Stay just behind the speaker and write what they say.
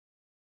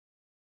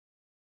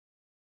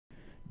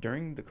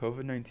During the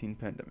COVID-19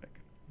 pandemic,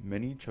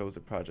 many chose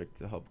a project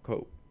to help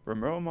cope.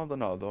 Ramiro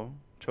Maldonado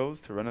chose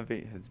to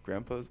renovate his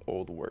grandpa's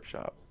old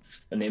workshop.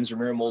 My name's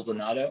Ramiro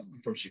Maldonado. I'm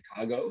from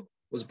Chicago.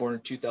 Was born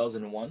in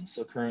 2001,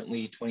 so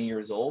currently 20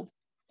 years old.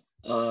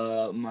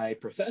 My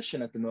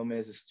profession at the moment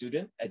is a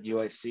student at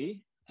UIC.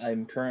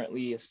 I'm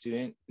currently a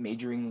student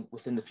majoring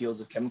within the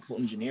fields of chemical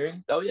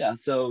engineering. Oh yeah,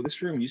 so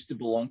this room used to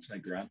belong to my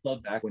grandpa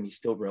back when he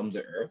still roamed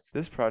the earth.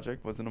 This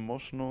project was an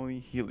emotionally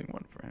healing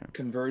one for him.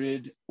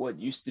 Converted what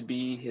used to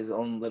be his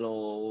own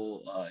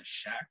little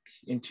shack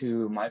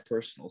into my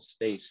personal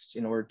space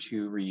in order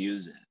to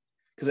reuse it.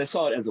 Because I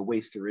saw it as a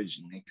waste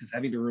originally. Because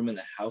having a room in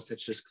the house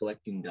that's just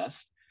collecting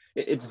dust,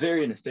 it's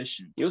very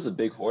inefficient. He was a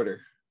big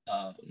hoarder.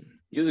 Um,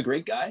 he was a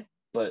great guy,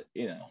 but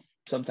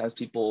sometimes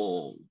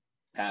people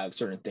have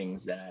certain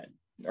things that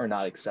are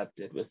not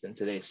accepted within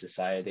today's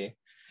society.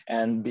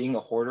 And being a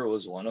hoarder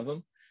was one of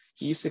them.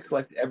 He used to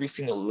collect every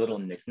single little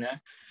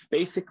knickknack.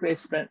 Basically, I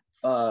spent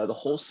the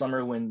whole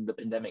summer when the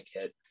pandemic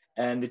hit.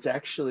 And it's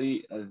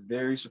actually a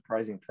very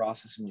surprising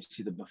process when you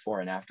see the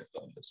before and after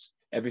photos.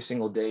 Every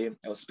single day,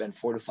 I would spend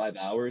 4 to 5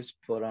 hours,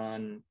 put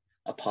on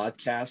a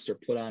podcast or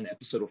put on an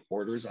episode of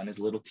Hoarders on his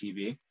little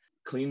TV,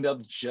 cleaned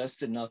up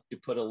just enough to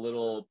put a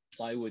little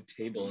plywood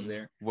table in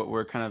there. What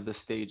were kind of the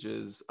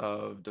stages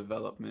of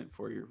development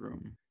for your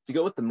room? To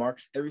go with the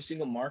marks, every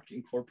single mark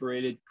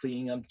incorporated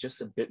cleaning up just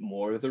a bit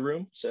more of the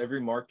room. So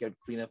every mark I'd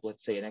clean up,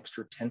 let's say, an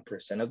extra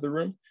 10% of the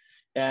room.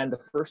 And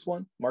the first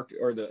one, marked,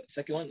 or the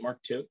second one,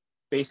 mark two,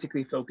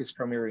 basically focused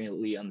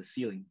primarily on the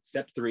ceiling.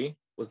 Step three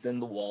was then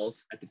the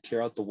walls. I had to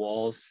tear out the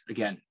walls.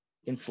 Again,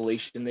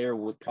 insulation there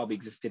would probably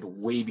existed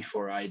way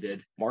before I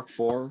did. Mark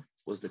four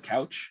was the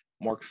couch.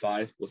 Mark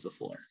five was the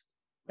floor.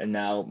 And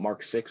now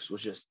Mark six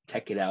was just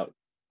tech it out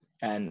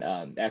and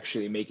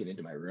actually make it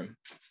into my room.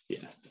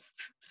 Yeah.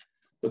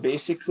 But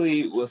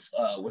basically, with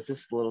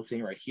this little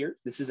thing right here,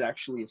 this is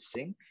actually a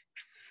sink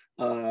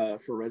for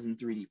resin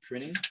 3D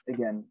printing.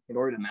 Again, in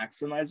order to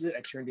maximize it,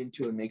 I turned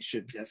into a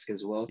makeshift desk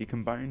as well. He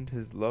combined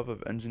his love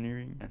of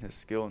engineering and his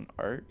skill in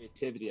art.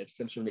 Creativity that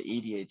stems from the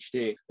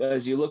ADHD. But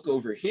as you look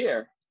over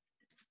here,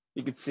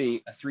 you can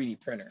see a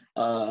 3D printer,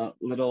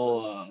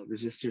 little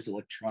resistors,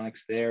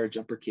 electronics there,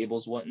 jumper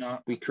cables,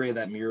 whatnot. We created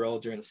that mural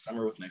during the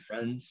summer with my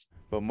friends.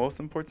 But most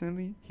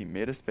importantly, he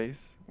made a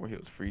space where he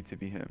was free to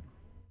be him.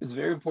 It's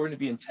very important to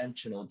be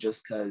intentional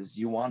just because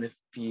you want to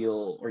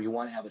feel or you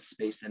want to have a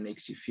space that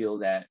makes you feel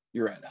that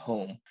you're at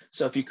home.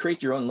 So if you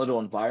create your own little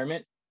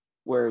environment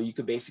where you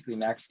could basically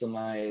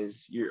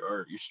maximize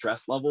your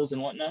stress levels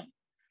and whatnot,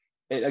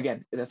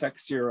 it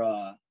affects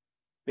your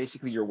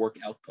basically your work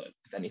output,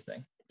 if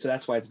anything. So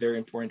that's why it's very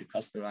important to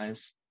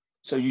customize.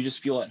 So you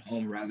just feel at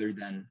home rather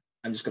than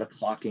I'm just gonna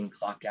clock in,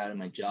 clock out of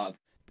my job.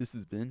 This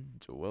has been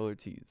Joel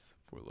Ortiz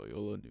for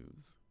Loyola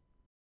News.